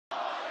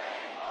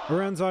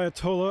Iran's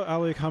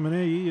Ayatollah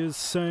Khamenei is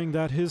saying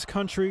that his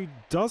country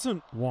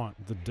doesn't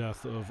want the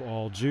death of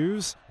all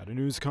Jews. At a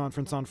news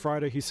conference on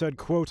Friday, he said,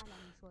 quote,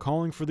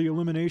 "Calling for the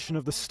elimination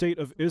of the state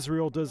of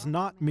Israel does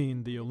not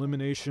mean the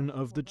elimination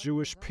of the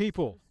Jewish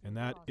people, in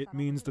that it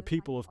means the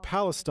people of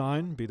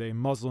Palestine, be they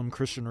Muslim,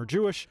 Christian, or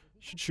Jewish,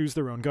 should choose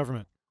their own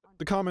government."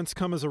 The comments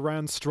come as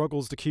Iran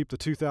struggles to keep the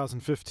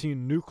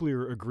 2015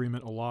 nuclear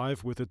agreement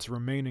alive with its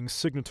remaining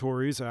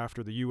signatories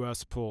after the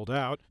U.S. pulled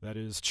out. That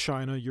is,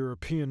 China,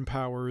 European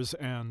powers,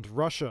 and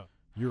Russia.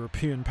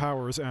 European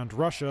powers and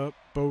Russia,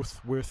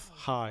 both with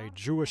high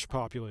Jewish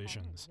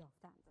populations.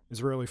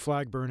 Israeli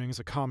flag burning is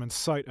a common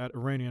sight at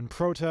Iranian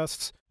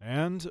protests,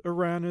 and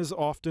Iran is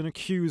often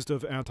accused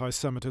of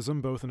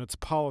anti-Semitism both in its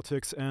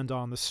politics and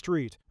on the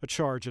street, a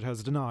charge it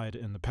has denied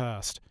in the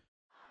past.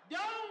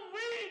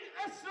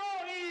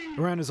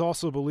 Iran is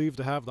also believed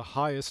to have the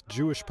highest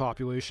Jewish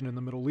population in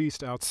the Middle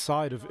East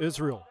outside of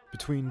Israel,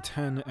 between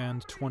 10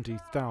 and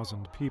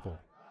 20,000 people.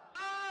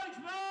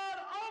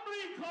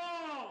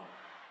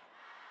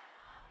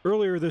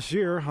 Earlier this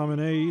year,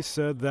 Khamenei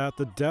said that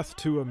the "Death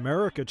to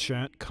America"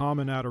 chant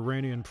common at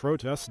Iranian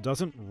protests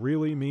doesn't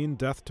really mean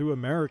death to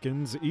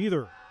Americans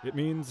either. It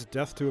means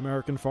death to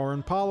American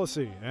foreign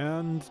policy,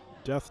 and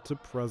death to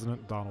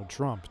President Donald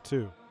Trump,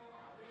 too.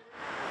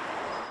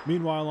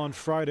 Meanwhile, on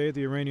Friday,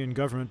 the Iranian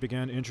government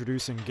began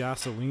introducing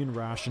gasoline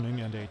rationing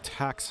and a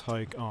tax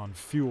hike on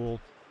fuel.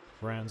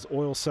 Iran's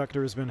oil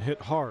sector has been hit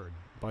hard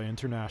by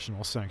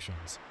international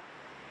sanctions.